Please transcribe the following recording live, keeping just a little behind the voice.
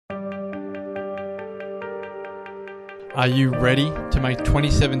Are you ready to make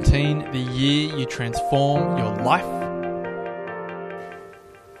 2017 the year you transform your life?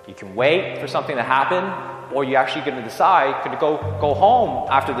 You can wait for something to happen, or you're actually going to decide to go home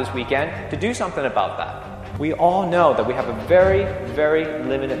after this weekend to do something about that. We all know that we have a very, very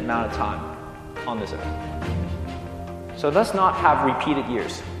limited amount of time on this earth. So let's not have repeated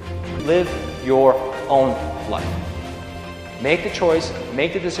years. Live your own life. Make the choice,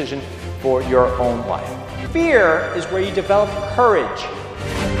 make the decision for your own life. Fear is where you develop courage.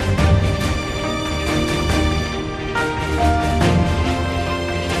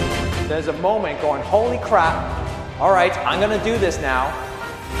 There's a moment going, holy crap, all right, I'm going to do this now.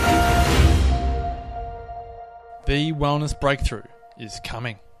 The Wellness Breakthrough is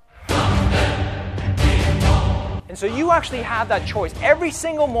coming. And so you actually have that choice every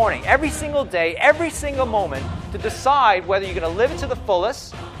single morning, every single day, every single moment to decide whether you're going to live it to the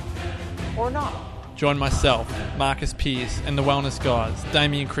fullest or not. Join myself, Marcus Pearce, and the Wellness Guys,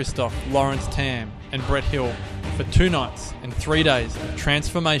 Damien Christoph, Lawrence Tam, and Brett Hill for 2 nights and 3 days of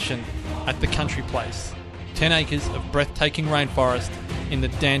transformation at the Country Place. 10 acres of breathtaking rainforest in the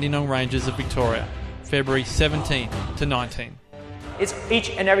Dandenong Ranges of Victoria, February 17 to 19. It's each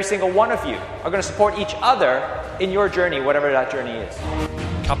and every single one of you are going to support each other in your journey, whatever that journey is.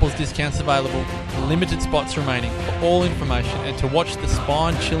 Couples discounts available, limited spots remaining. For all information and to watch the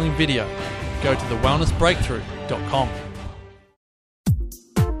spine-chilling video, go to thewellnessbreakthrough.com.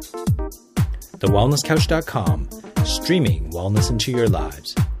 TheWellnessCouch.com, streaming wellness into your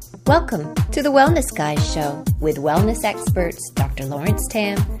lives. Welcome to the Wellness Guys Show with wellness experts Dr. Lawrence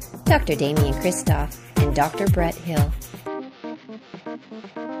Tam, Dr. Damien Christoph, and Dr. Brett Hill.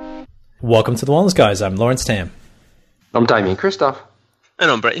 Welcome to The Wellness Guys. I'm Lawrence Tam. I'm Damien Christoph. And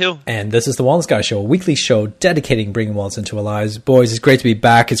I'm Brett Hill. And this is The Wellness Guys Show, a weekly show dedicating bringing wellness into our lives. Boys, it's great to be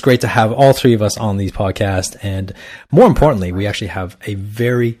back. It's great to have all three of us on these podcasts. And more importantly, we actually have a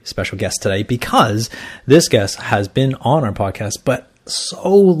very special guest today because this guest has been on our podcast, but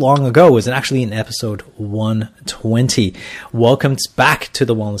so long ago. It was actually in episode 120. Welcome back to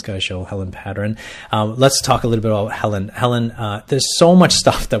the Wellness Guys Show, Helen Patterson. Let's talk a little bit about Helen. Helen, there's so much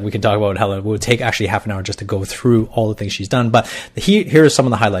stuff that we can talk about Helen. It would take actually half an hour just to go through all the things she's done. But here are some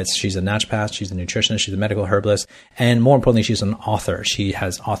of the highlights. She's a naturopath, she's a nutritionist, she's a medical herbalist, and more importantly, she's an author. She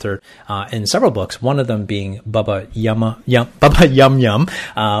has authored in several books, one of them being Baba Yum Yum,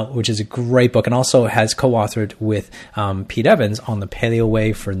 which is a great book, and also has co-authored with Pete Evans on the Paleo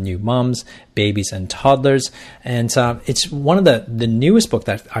Way for new moms, babies, and toddlers. And it's one of the newest book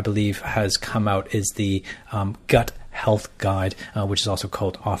that I believe has come out is the Gut Health Guide, which is also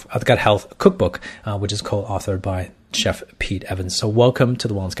called the Gut Health Cookbook, which is co-authored by Chef Pete Evans. So welcome to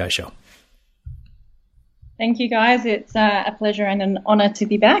the Wellness Guys Show. Thank you, guys. It's a pleasure and an honor to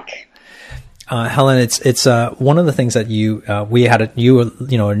be back. Helen, it's one of the things that you were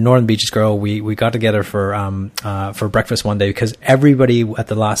a Northern Beaches girl. We got together for breakfast one day because everybody at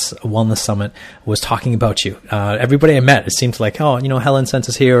the last Wellness Summit was talking about you. Everybody I met, it seemed like, Helen sent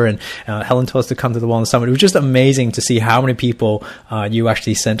us here, and Helen told us to come to the Wellness Summit. It was just amazing to see how many people you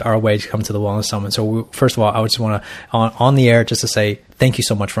actually sent our way to come to the Wellness Summit. So first of all, I just want to on the air just to say thank you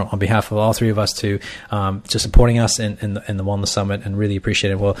so much on behalf of all three of us to supporting us in the Wellness Summit, and really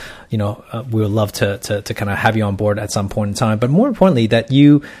appreciate it. Well, we would love to kind of have you on board at some point in time. But more importantly, that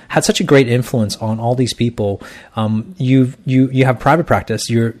you had such a great influence on all these people. You have private practice.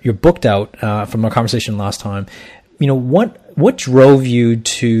 You're booked out from our conversation last time. What drove you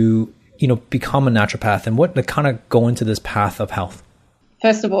to become a naturopath, and what to kind of go into this path of health?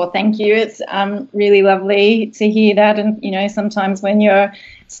 First of all, thank you. It's really lovely to hear that. And, sometimes when you're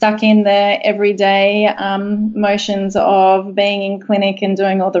stuck in the everyday motions of being in clinic and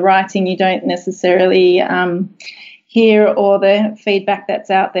doing all the writing, you don't necessarily hear all the feedback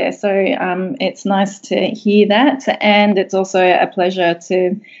that's out there. So it's nice to hear that. And it's also a pleasure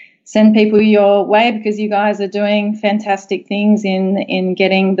to send people your way because you guys are doing fantastic things in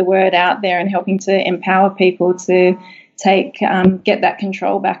getting the word out there and helping to empower people to get that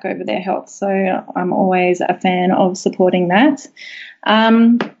control back over their health. So I'm always a fan of supporting that.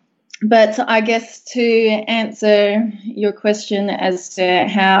 But I guess to answer your question as to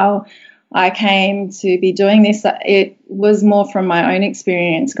how I came to be doing this, it was more from my own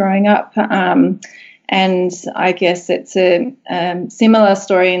experience growing up. And I guess it's a similar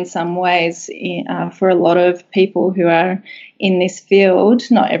story in some ways for a lot of people who are in this field.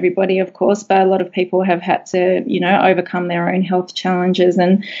 Not everybody, of course, but a lot of people have had to, overcome their own health challenges,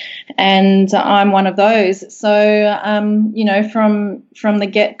 and I'm one of those. So, from the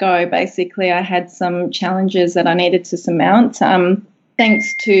get-go, basically, I had some challenges that I needed to surmount.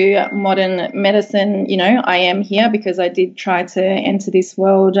 thanks to modern medicine, I am here because I did try to enter this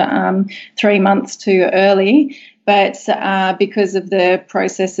world 3 months too early. But because of the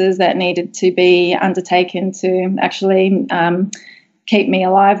processes that needed to be undertaken to actually keep me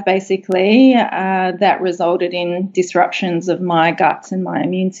alive, basically, that resulted in disruptions of my guts and my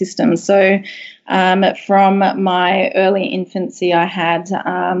immune system. So from my early infancy, I had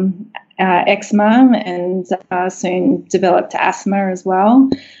eczema and soon developed asthma as well.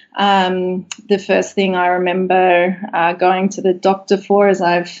 The first thing I remember going to the doctor for, as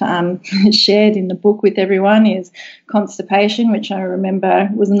I've shared in the book with everyone, is constipation, which I remember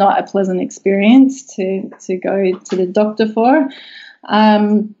was not a pleasant experience to go to the doctor for.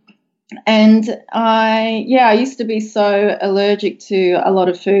 And I used to be so allergic to a lot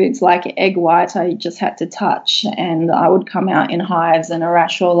of foods, like egg white. I just had to touch, and I would come out in hives and a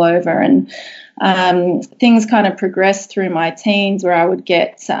rash all over. And things kind of progressed through my teens, where I would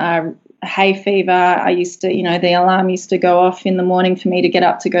get hay fever. I used to, the alarm used to go off in the morning for me to get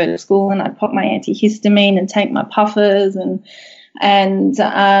up to go to school, and I'd pop my antihistamine and take my puffers, and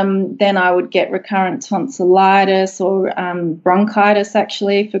then I would get recurrent tonsillitis or bronchitis,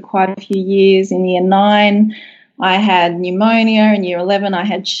 actually, for quite a few years. In year 9, I had pneumonia. In year 11, I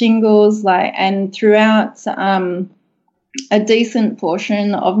had shingles. And throughout a decent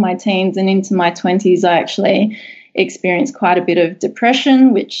portion of my teens and into my 20s, I actually experienced quite a bit of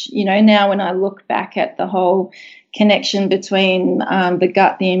depression, which, now when I look back at the whole connection between the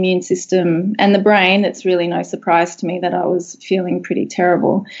gut, the immune system, and the brain, it's really no surprise to me that I was feeling pretty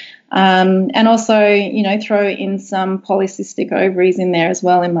terrible. And also, throw in some polycystic ovaries in there as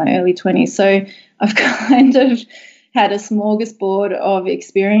well in my early 20s. So I've kind of had a smorgasbord of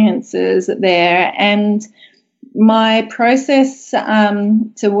experiences there. And my process to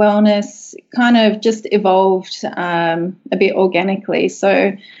wellness kind of just evolved a bit organically.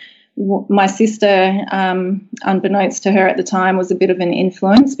 So my sister, unbeknownst to her at the time, was a bit of an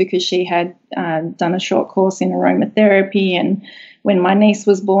influence because she had done a short course in aromatherapy. And when my niece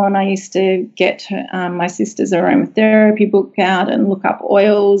was born, I used to get my sister's aromatherapy book out and look up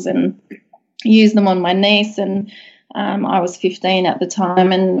oils and use them on my niece. And I was 15 at the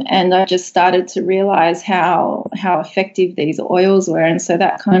time, and I just started to realize how effective these oils were. And so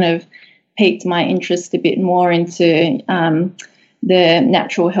that kind of piqued my interest a bit more into the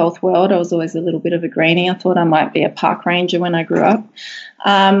natural health world. I was always a little bit of a greenie. I thought I might be a park ranger when I grew up.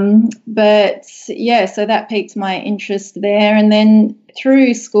 But yeah, so that piqued my interest there. And then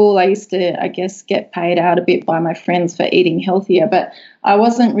through school, I used to, I guess, get paid out a bit by my friends for eating healthier, but I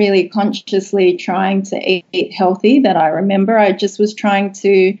wasn't really consciously trying to eat healthy that I remember. I just was trying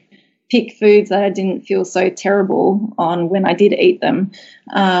to pick foods that I didn't feel so terrible on when I did eat them.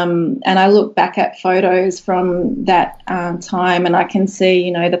 And I look back at photos from that time, and I can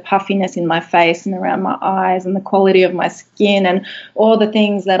see, the puffiness in my face and around my eyes and the quality of my skin and all the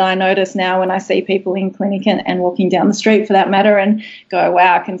things that I notice now when I see people in clinic and walking down the street for that matter, and go,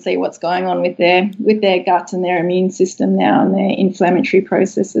 wow, I can see what's going on with their gut and their immune system now and their inflammatory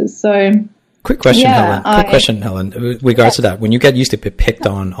processes. So Quick question, Helen. With regards to that, when you get used to be picked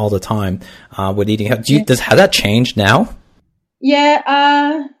on all the time with eating, has that changed now? Yeah,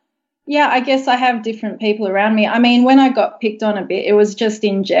 I guess I have different people around me. I mean, when I got picked on a bit, it was just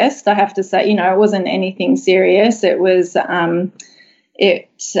in jest. I have to say, it wasn't anything serious. It wasn't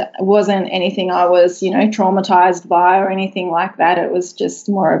anything I was, traumatized by or anything like that. It was just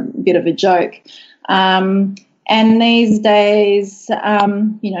more a bit of a joke. And these days,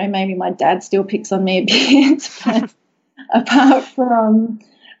 maybe my dad still picks on me a bit, but apart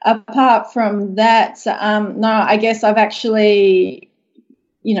from that, no, I guess I've actually,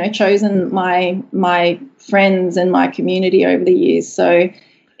 chosen my friends and my community over the years. So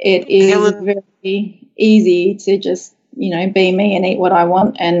it is very easy to just, be me and eat what I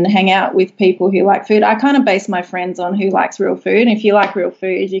want and hang out with people who like food. I kind of base my friends on who likes real food. And if you like real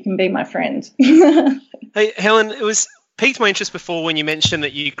food, you can be my friend. Hey, Helen, it was piqued my interest before when you mentioned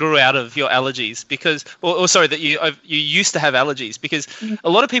that you grew out of your allergies that you used to have allergies, because a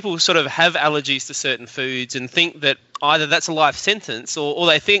lot of people sort of have allergies to certain foods and think that either that's a life sentence or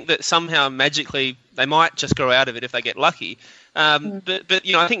they think that somehow magically they might just grow out of it if they get lucky. But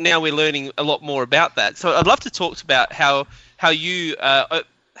I think now we're learning a lot more about that. So I'd love to talk about how you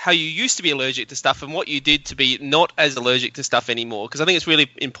used to be allergic to stuff and what you did to be not as allergic to stuff anymore, because I think it's really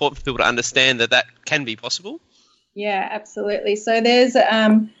important for people to understand that can be possible. Yeah, absolutely. So there's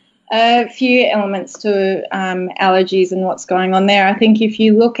a few elements to allergies and what's going on there. I think if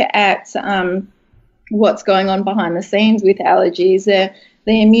you look at what's going on behind the scenes with allergies,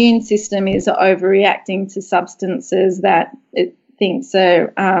 the immune system is overreacting to substances that thinks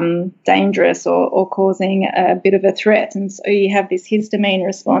are dangerous or causing a bit of a threat. And so you have this histamine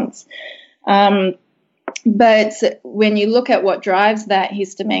response. But when you look at what drives that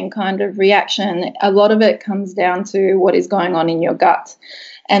histamine kind of reaction, a lot of it comes down to what is going on in your gut.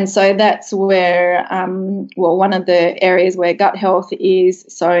 And so that's where, one of the areas where gut health is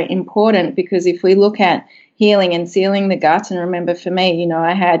so important, because if we look at healing and sealing the gut, and remember for me,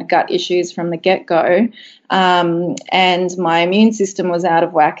 I had gut issues from the get-go, and my immune system was out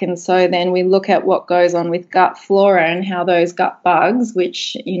of whack. And so then we look at what goes on with gut flora and how those gut bugs,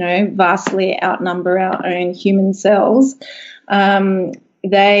 which, vastly outnumber our own human cells,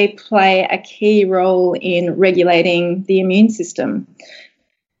 they play a key role in regulating the immune system.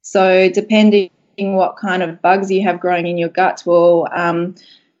 So depending what kind of bugs you have growing in your gut will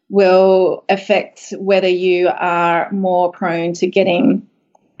affect whether you are more prone to getting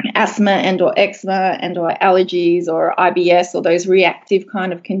asthma and or eczema and or allergies or IBS or those reactive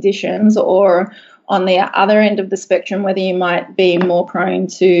kind of conditions, or on the other end of the spectrum, whether you might be more prone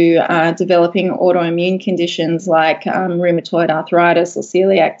to developing autoimmune conditions like rheumatoid arthritis or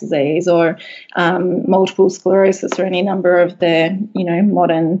celiac disease or multiple sclerosis or any number of the,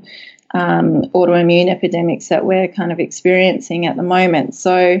 modern autoimmune epidemics that we're kind of experiencing at the moment.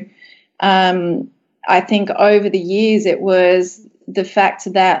 So I think over the years it was the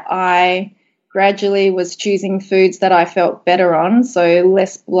fact that I gradually was choosing foods that I felt better on, so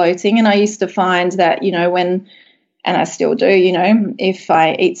less bloating. And I used to find that, and I still do, if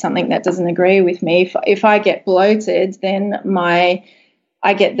I eat something that doesn't agree with me, if I get bloated, then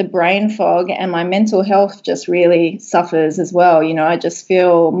I get the brain fog and my mental health just really suffers as well. I just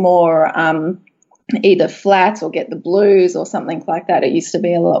feel more either flat or get the blues or something like that. It used to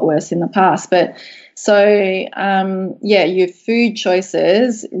be a lot worse in the past. But so, your food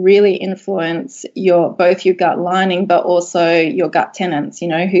choices really influence both your gut lining, but also your gut tenants,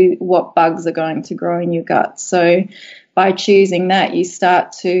 what bugs are going to grow in your gut. So by choosing that, you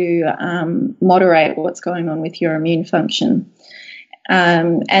start to moderate what's going on with your immune function.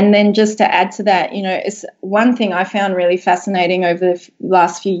 And then just to add to that, it's one thing I found really fascinating over the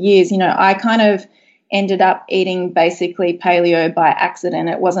last few years. I kind of ended up eating basically paleo by accident.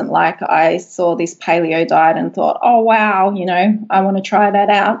 It wasn't like I saw this paleo diet and thought, oh, wow, I want to try that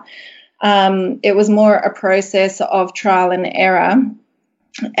out. It was more a process of trial and error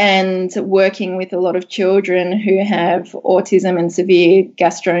and working with a lot of children who have autism and severe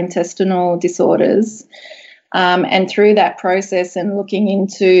gastrointestinal disorders. And through that process and looking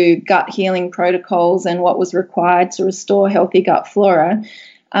into gut healing protocols and what was required to restore healthy gut flora,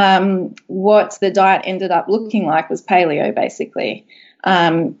 what the diet ended up looking like was paleo, basically,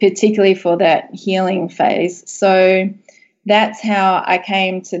 particularly for that healing phase. So that's how I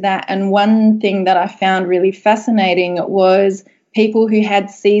came to that. And one thing that I found really fascinating was people who had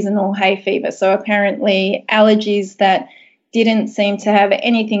seasonal hay fever. So apparently allergies that didn't seem to have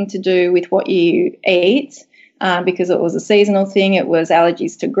anything to do with what you eat, because it was a seasonal thing. It was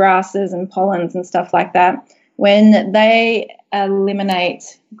allergies to grasses and pollens and stuff like that. When they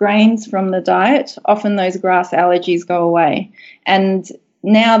eliminate grains from the diet, often those grass allergies go away. And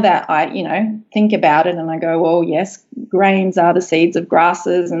now that I, think about it and I go, well, yes, grains are the seeds of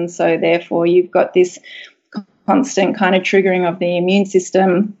grasses. And so therefore you've got this constant kind of triggering of the immune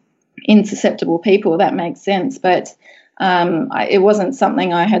system in susceptible people. That makes sense. But it wasn't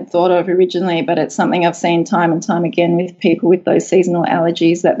something I had thought of originally, but it's something I've seen time and time again with people with those seasonal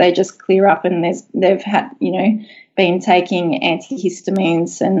allergies, that they just clear up and they've had, been taking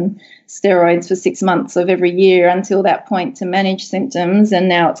antihistamines and steroids for 6 months of every year until that point to manage symptoms, and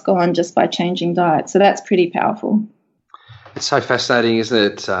now it's gone just by changing diet. So that's pretty powerful. It's so fascinating, isn't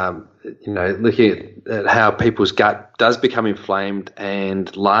it? Looking at how people's gut does become inflamed,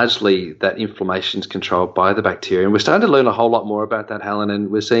 and largely that inflammation is controlled by the bacteria. And we're starting to learn a whole lot more about that, Helen.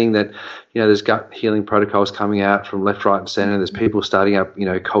 And we're seeing that, there's gut healing protocols coming out from left, right, and centre. There's people starting up,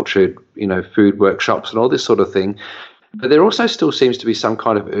 cultured, food workshops and all this sort of thing. But there also still seems to be some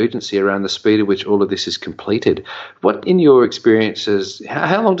kind of urgency around the speed at which all of this is completed. What, in your experiences,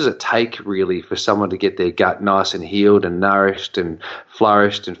 how long does it take really for someone to get their gut nice and healed and nourished and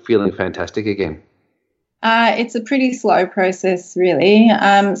flourished and feeling fantastic again? It's a pretty slow process, really.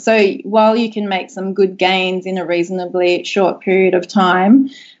 So while you can make some good gains in a reasonably short period of time,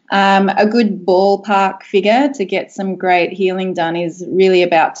 a good ballpark figure to get some great healing done is really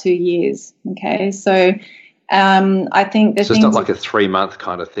about 2 years. Okay, so I think so it's not like a 3-month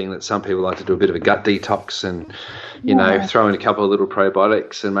kind of thing that some people like to do a bit of a gut detox and, throw in a couple of little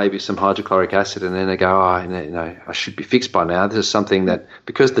probiotics and maybe some hydrochloric acid, and then they go, I should be fixed by now. This is something that,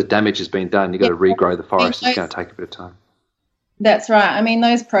 because the damage has been done, you've got to regrow the forest. It's going to take a bit of time. That's right. I mean,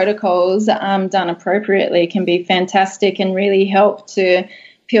 those protocols done appropriately can be fantastic and really help to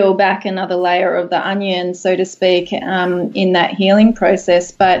peel back another layer of the onion, so to speak, in that healing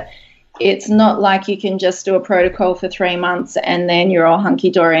process. But it's not like you can just do a protocol for 3 months and then you're all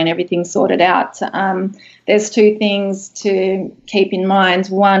hunky-dory and everything's sorted out. There's two things to keep in mind.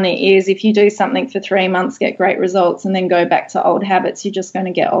 One is if you do something for 3 months, get great results, and then go back to old habits, you're just going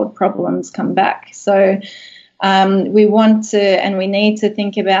to get old problems come back. So we want to and we need to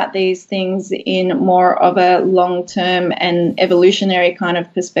think about these things in more of a long-term and evolutionary kind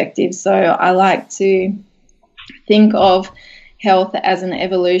of perspective. So I like to think of health as an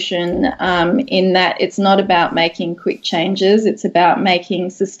evolution in that it's not about making quick changes. It's about making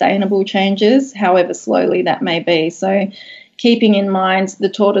sustainable changes, however slowly that may be. So keeping in mind the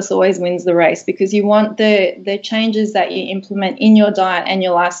tortoise always wins the race, because you want the changes that you implement in your diet and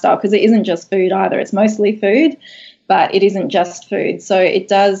your lifestyle, because it isn't just food either. It's mostly food, but it isn't just food. So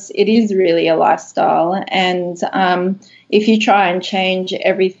it is really a lifestyle. And if you try and change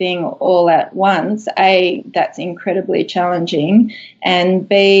everything all at once, A, that's incredibly challenging, and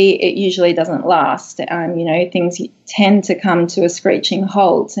B, it usually doesn't last. Things tend to come to a screeching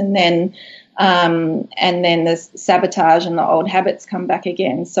halt, and then the sabotage and the old habits come back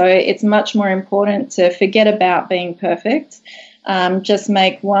again. So it's much more important to forget about being perfect. Just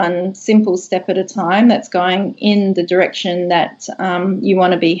make one simple step at a time that's going in the direction that you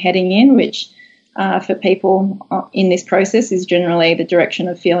want to be heading in, which for people in this process is generally the direction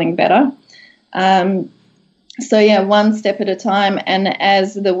of feeling better. One step at a time, and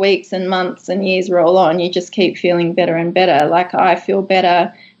as the weeks and months and years roll on, you just keep feeling better and better. Like I feel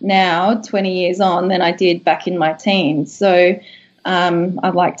better now, 20 years on, than I did back in my teens. So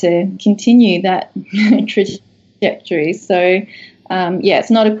I'd like to continue that trajectory. So, it's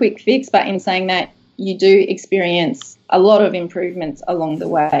not a quick fix, but in saying that, you do experience a lot of improvements along the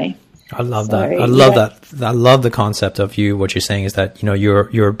way. I love that. I love that. I love the concept of what you're saying is that,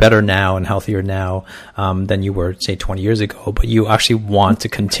 you're better now and healthier now than you were, say, 20 years ago, but you actually want to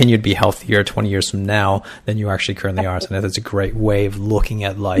continue to be healthier 20 years from now than you actually currently are. So that's a great way of looking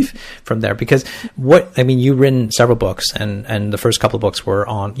at life from there, because you've written several books, and the first couple of books were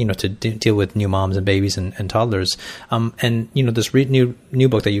on, to deal with new moms and babies and toddlers. This new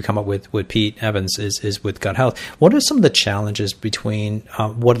book that you come up with Pete Evans is with gut health. What are some of the challenges between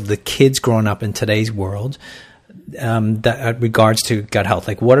what are the kids growing up in today's world that regards to gut health?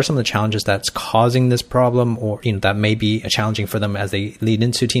 Like, what are some of the challenges that's causing this problem, or that may be challenging for them as they lead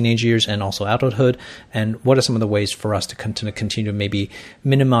into teenage years and also adulthood? And what are some of the ways for us to continue to maybe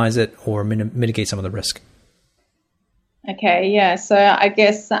minimize it or mitigate some of the risk? Okay, yeah. So I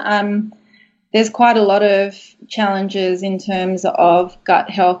guess there's quite a lot of challenges in terms of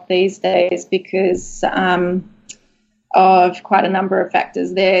gut health these days because of quite a number of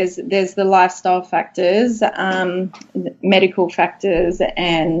factors. There's the lifestyle factors, medical factors,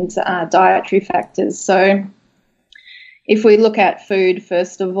 and dietary factors. So if we look at food,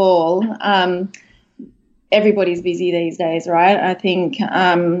 first of all, everybody's busy these days, right? I think,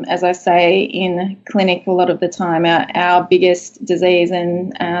 as I say in clinic a lot of the time, our biggest disease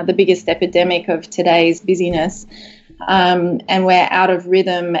and the biggest epidemic of today's busyness, and we're out of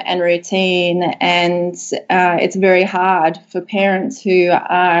rhythm and routine, and it's very hard for parents who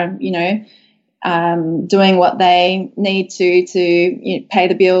are, doing what they need to pay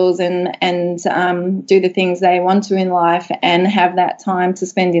the bills and do the things they want to in life, and have that time to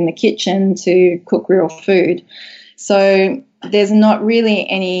spend in the kitchen to cook real food. So there's not really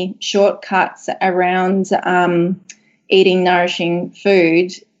any shortcuts around eating nourishing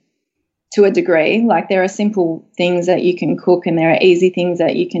food. To a degree, like there are simple things that you can cook, and there are easy things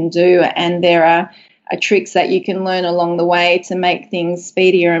that you can do, and there are tricks that you can learn along the way to make things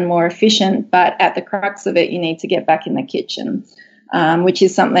speedier and more efficient. But at the crux of it, you need to get back in the kitchen, which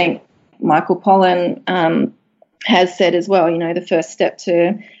is something Michael Pollan has said as well. The first step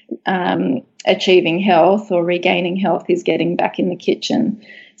to achieving health or regaining health is getting back in the kitchen.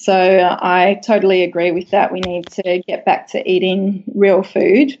 So I totally agree with that. We need to get back to eating real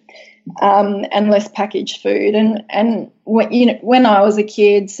food. And less packaged food. And when I was a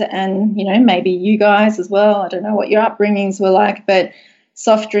kid, and maybe you guys as well, I don't know what your upbringings were like, but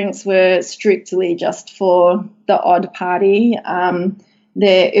soft drinks were strictly just for the odd party.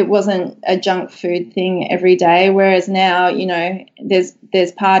 It wasn't a junk food thing every day, whereas now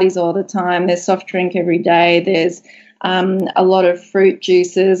there's parties all the time. There's soft drink every day. There's a lot of fruit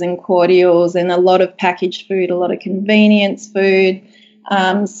juices and cordials, and a lot of packaged food, a lot of convenience food.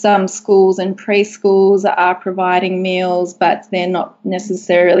 Some schools and preschools are providing meals, but they're not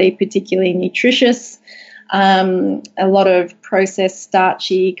necessarily particularly nutritious. A lot of processed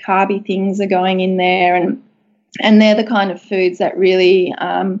starchy, carby things are going in there, and they're the kind of foods that really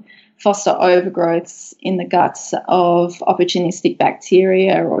foster overgrowths in the guts of opportunistic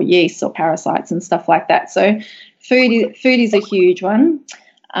bacteria or yeast or parasites and stuff like that. So food is a huge one.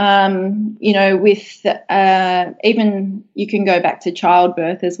 With even you can go back to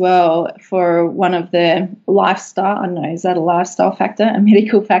childbirth as well for one of the lifestyle, I don't know, is that a lifestyle factor, a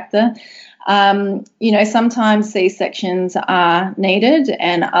medical factor? Sometimes C-sections are needed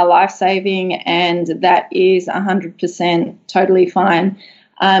and are life-saving, and that is 100% totally fine.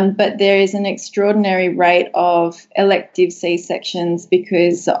 But there is an extraordinary rate of elective C-sections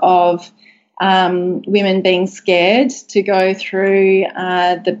because of women being scared to go through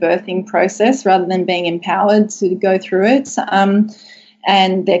the birthing process rather than being empowered to go through it.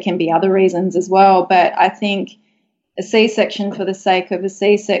 And there can be other reasons as well. But I think a C-section for the sake of a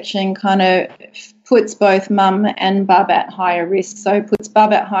C-section kind of puts both mum and bub at higher risk. So it puts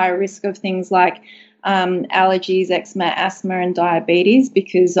bub at higher risk of things like allergies, eczema, asthma and diabetes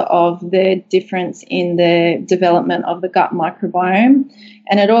because of the difference in the development of the gut microbiome.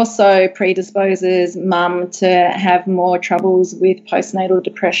 And it also predisposes mum to have more troubles with postnatal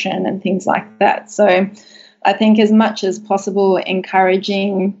depression and things like that. So I think as much as possible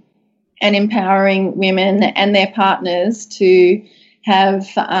encouraging and empowering women and their partners to have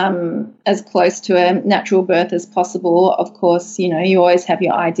as close to a natural birth as possible. Of course, you always have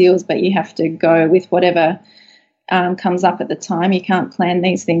your ideals, but you have to go with whatever comes up at the time. You can't plan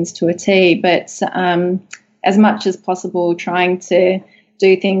these things to a T, but as much as possible, trying to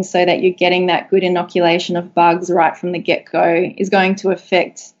do things so that you're getting that good inoculation of bugs right from the get-go is going to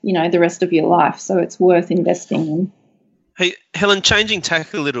affect, the rest of your life. So it's worth investing in. Hey, Helen, changing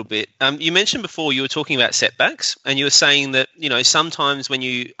tack a little bit. You mentioned before you were talking about setbacks, and you were saying that, sometimes when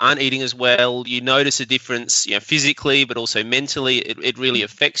you aren't eating as well, you notice a difference, physically, but also mentally, it really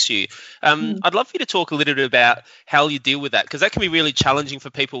affects you. I'd love for you to talk a little bit about how you deal with that, because that can be really challenging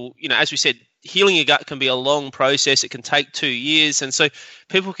for people. As we said, healing your gut can be a long process. It can take 2 years. And so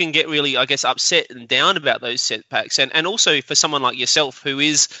people can get really, upset and down about those setbacks. And also for someone like yourself who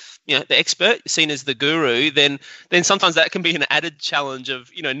is, the expert, seen as the guru, then sometimes that can be an added challenge of,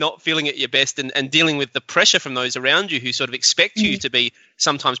 not feeling at your best and dealing with the pressure from those around you who sort of expect you to be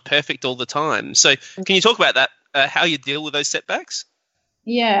sometimes perfect all the time. So can you talk about that, how you deal with those setbacks?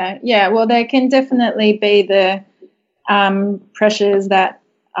 Yeah. Well, there can definitely be the pressures that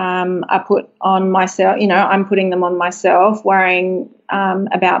are put on myself. I'm putting them on myself, worrying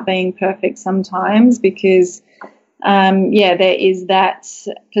about being perfect sometimes because there is that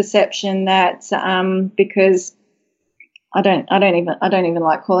perception that because I don't even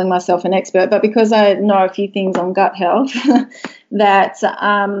like calling myself an expert, but because I know a few things on gut health that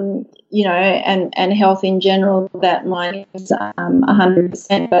and health in general, that mine is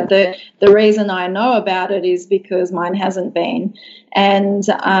 100%. But the reason I know about it is because mine hasn't been. And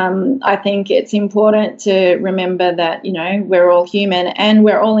I think it's important to remember that, we're all human and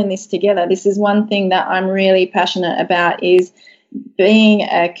we're all in this together. This is one thing that I'm really passionate about, is being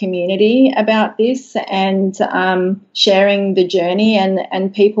a community about this and sharing the journey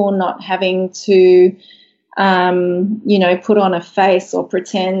and people not having to put on a face or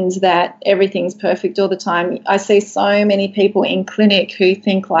pretend that everything's perfect all the time. I see so many people in clinic who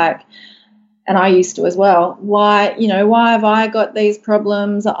think like, and I used to as well, why have I got these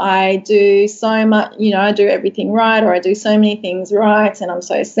problems? I do so much, I do everything right, or I do so many things right, and I'm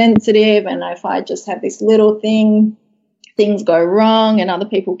so sensitive, and if I just have this little thing, things go wrong, and other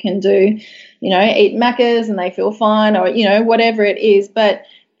people can do, eat Maccas and they feel fine, or, whatever it is. But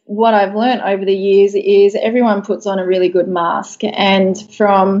what I've learned over the years is everyone puts on a really good mask, and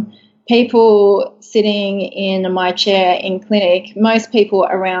from people sitting in my chair in clinic, most people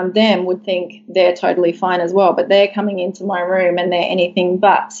around them would think they're totally fine as well, but they're coming into my room and they're anything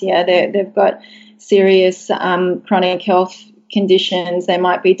but. They've got serious chronic health conditions. They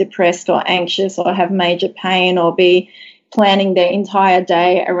might be depressed or anxious or have major pain or be planning their entire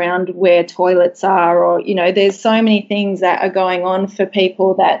day around where toilets are, or, there's so many things that are going on for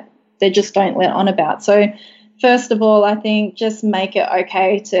people that they just don't let on about. So first of all, I think just make it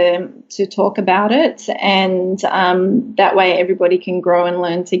okay to talk about it, and that way everybody can grow and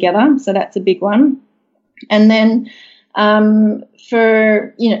learn together. So that's a big one. And then I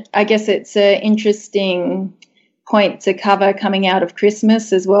guess it's an interesting point to cover coming out of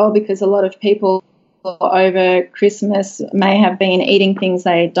Christmas as well, because a lot of people over Christmas may have been eating things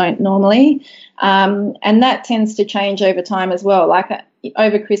they don't normally, and that tends to change over time as well. Like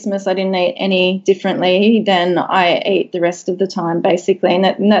over Christmas, I didn't eat any differently than I eat the rest of the time, basically,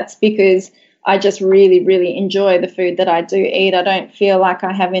 and that's because I just really, really enjoy the food that I do eat. I don't feel like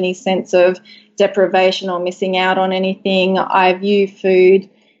I have any sense of deprivation or missing out on anything. I view food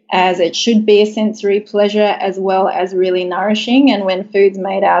as it should be a sensory pleasure as well as really nourishing. And when food's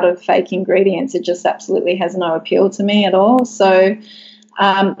made out of fake ingredients, it just absolutely has no appeal to me at all. So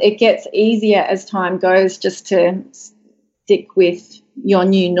it gets easier as time goes just to stick with your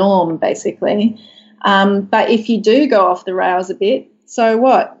new norm, basically. But if you do go off the rails a bit, so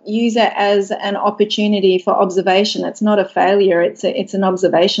what? Use it as an opportunity for observation. It's not a failure. It's an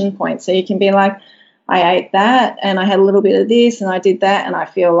observation point. So you can be like, I ate that and I had a little bit of this and I did that and I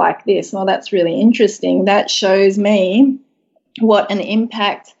feel like this. Well, that's really interesting. That shows me what an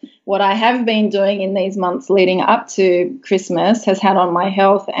impact what I have been doing in these months leading up to Christmas has had on my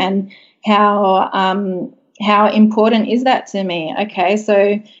health, and how important is that to me? Okay,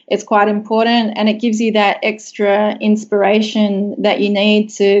 so it's quite important, and it gives you that extra inspiration that you need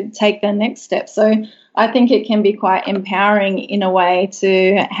to take the next step. So I think it can be quite empowering in a way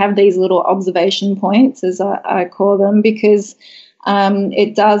to have these little observation points, as I call them, because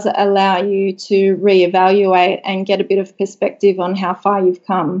it does allow you to reevaluate and get a bit of perspective on how far you've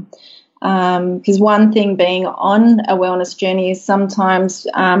come. Because one thing being on a wellness journey is sometimes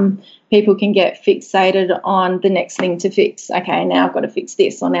people can get fixated on the next thing to fix. Okay, now I've got to fix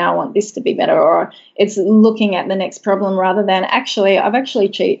this, or now I want this to be better, or it's looking at the next problem rather than I've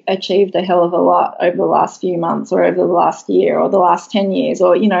actually achieved a hell of a lot over the last few months or over the last year or the last 10 years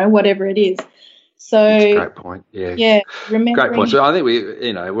or, whatever it is. So that's a great point. Yeah. Great point. So I think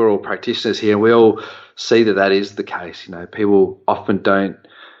we're all practitioners here, and we all see that is the case. People often don't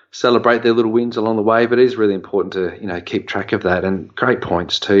celebrate their little wins along the way, but it is really important to, keep track of that. And great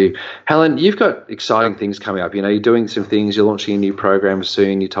points too. Helen, you've got exciting things coming up. You're doing some things, you're launching a new program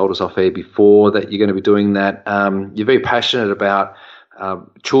soon. You told us off air before that you're going to be doing that. You're very passionate about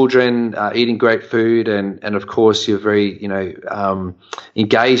children eating great food, and of course you're very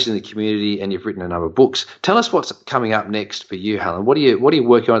engaged in the community, and you've written a number of books. Tell us what's coming up next for you, Helen. What are you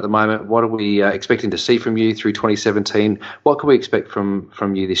working on at the moment? What are we expecting to see from you through 2017? What can we expect from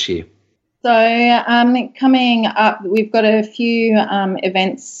you this year? So coming up, we've got a few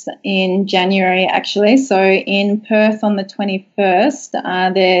events in January, actually. So in Perth on the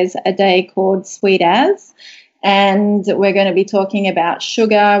 21st, there's a day called Sweet As. And we're going to be talking about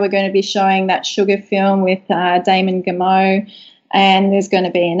sugar. We're going to be showing that sugar film with Damon Gameau, and there's going to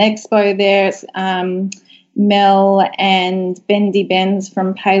be an expo there. Mel and Bendy Benz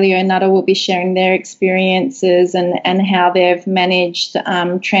from Paleo Nutter will be sharing their experiences and how they've managed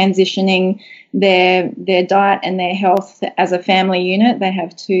transitioning their diet and their health as a family unit. They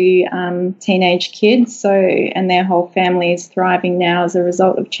have 2 teenage kids, and their whole family is thriving now as a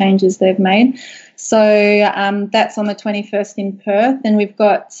result of changes they've made. So that's on the 21st in Perth. And we've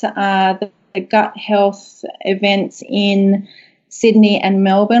got the gut health events in Sydney and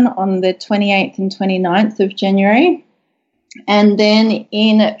Melbourne on the 28th and 29th of January. And then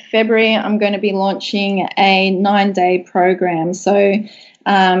in February, I'm going to be launching a 9-day program. So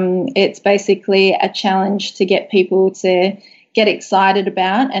it's basically a challenge to get people to get excited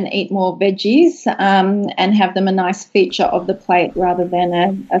about and eat more veggies and have them a nice feature of the plate rather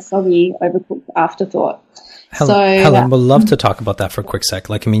than a soggy, overcooked afterthought. Helen, we'd love to talk about that for a quick sec.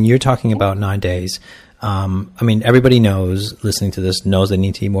 You're talking about 9 days. Everybody listening to this knows they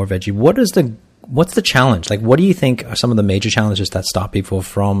need to eat more veggie. What's the challenge? What do you think are some of the major challenges that stop people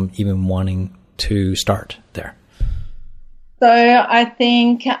from even wanting to start there? So I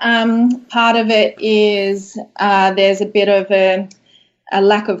think part of it is there's a bit of a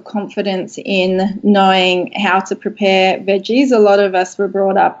lack of confidence in knowing how to prepare veggies. A lot of us were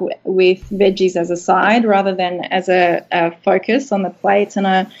brought up with veggies as a side rather than as a focus on the plate.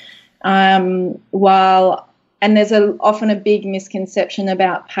 And there's often a big misconception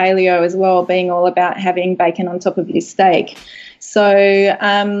about paleo as well, being all about having bacon on top of your steak.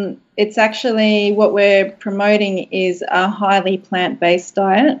 So it's actually what we're promoting is a highly plant-based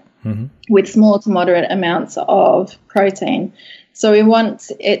diet with small to moderate amounts of protein. So we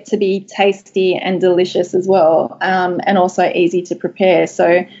want it to be tasty and delicious as well, and also easy to prepare.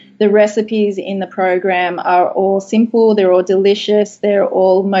 So the recipes in the program are all simple, they're all delicious, they're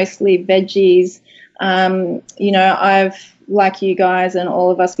all mostly veggies. I've, like you guys and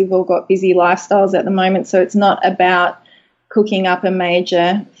all of us, we've all got busy lifestyles at the moment, so it's not about cooking up a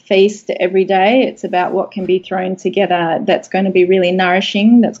major feast every day. It's about what can be thrown together that's going to be really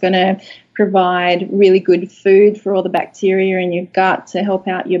nourishing, that's going to provide really good food for all the bacteria in your gut, to help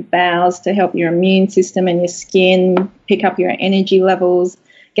out your bowels, to help your immune system and your skin, pick up your energy levels,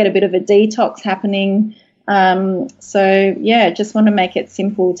 get a bit of a detox happening, So yeah, just want to make it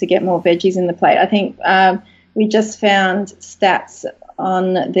simple to get more veggies in the plate. I think we just found stats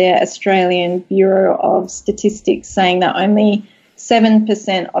on the Australian Bureau of Statistics saying that only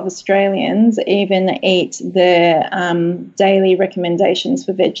 7% of Australians even eat the daily recommendations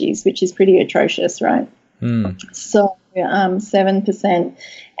for veggies, which is pretty atrocious, right? So 7%.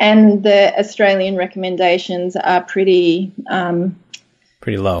 And the Australian recommendations are pretty low.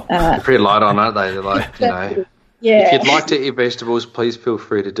 Pretty light on, aren't they? They're like, you know, if you'd like to eat vegetables, please feel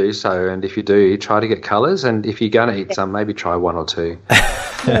free to do so. And if you do, try to get colours. And if you're going to eat some, maybe try one or two.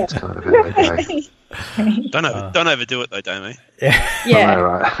 That's kind of how they go. Don't overdo it though, Damien. Yeah. I know,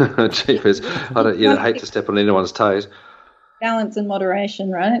 right? Jeepers. I hate to step on anyone's toes. Balance and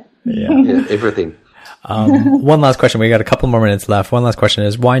moderation, right? Yeah, everything. One last question. We got a couple more minutes left. One last question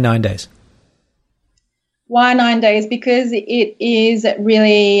is, why 9 days? Why 9 days? Because it is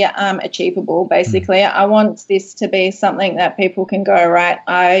really achievable, basically. I want this to be something that people can go, right,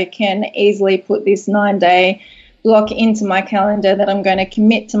 I can easily put this 9-day block into my calendar that I'm going to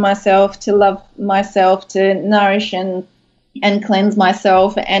commit to myself, to love myself, to nourish and cleanse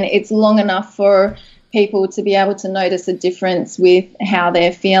myself. And it's long enough for people to be able to notice a difference with how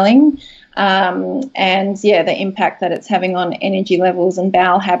they're feeling. The impact that it's having on energy levels and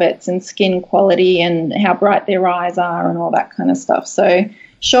bowel habits and skin quality and how bright their eyes are and all that kind of stuff. So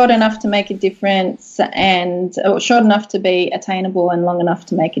short enough to make a difference short enough to be attainable and long enough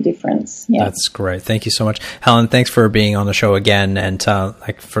to make a difference. Yeah. That's great. Thank you so much. Helen, thanks for being on the show again. And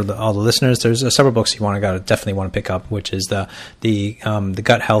for all the listeners, there's several books you definitely want to pick up, which is the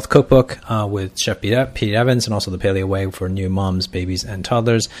Gut Health Cookbook with Chef Pete Evans, and also the Paleo Way for new moms, babies, and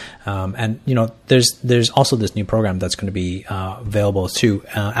toddlers. There's also this new program that's going to be available too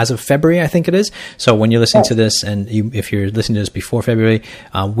as of February, I think it is. So when you're listening to this, and if you're listening to this before February,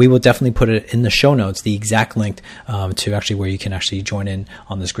 we will definitely put it in the show notes, the exact link to actually where you can actually join in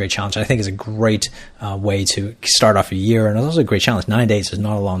on this great challenge. I think is a great way to start off a year, and it's also a great challenge. 9 days is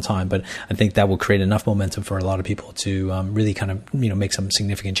not a long time, but I think that will create enough momentum for a lot of people to really kind of make some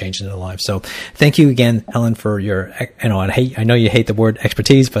significant changes in their lives. So thank you again, Helen, for your I know you hate the word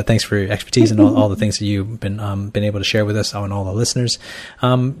expertise, but thanks for your expertise and all the things that you've been able to share with us and all the listeners.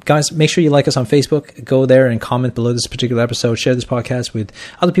 Guys, make sure you like us on Facebook. Go there and comment below this particular episode. Share this podcast with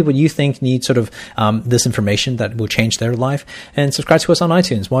other people you think need sort of this information that will change their life, and subscribe to us on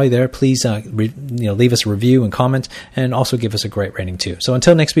iTunes. While you're there, please leave us a review and comment, and also give us a great rating too. So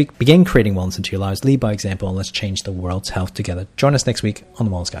until next week, begin creating wellness into your lives, lead by example, and let's change the world's health together. Join us next week on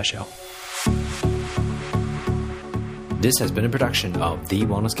The Wellness Guy Show. This has been a production of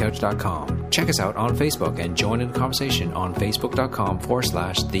TheWellnessCouch.com. Check us out on Facebook and join in the conversation on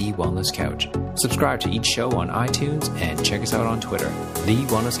Facebook.com/The Wellness Couch. Subscribe to each show on iTunes and check us out on Twitter. The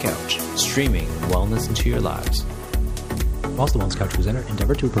Wellness Couch, streaming wellness into your lives. Whilst the Wellness Couch presenter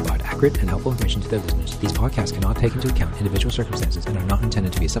endeavor to provide accurate and helpful information to their listeners, these podcasts cannot take into account individual circumstances and are not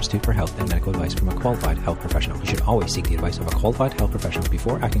intended to be a substitute for health and medical advice from a qualified health professional. You should always seek the advice of a qualified health professional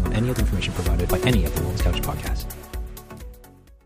before acting on any of the information provided by any of the Wellness Couch podcasts.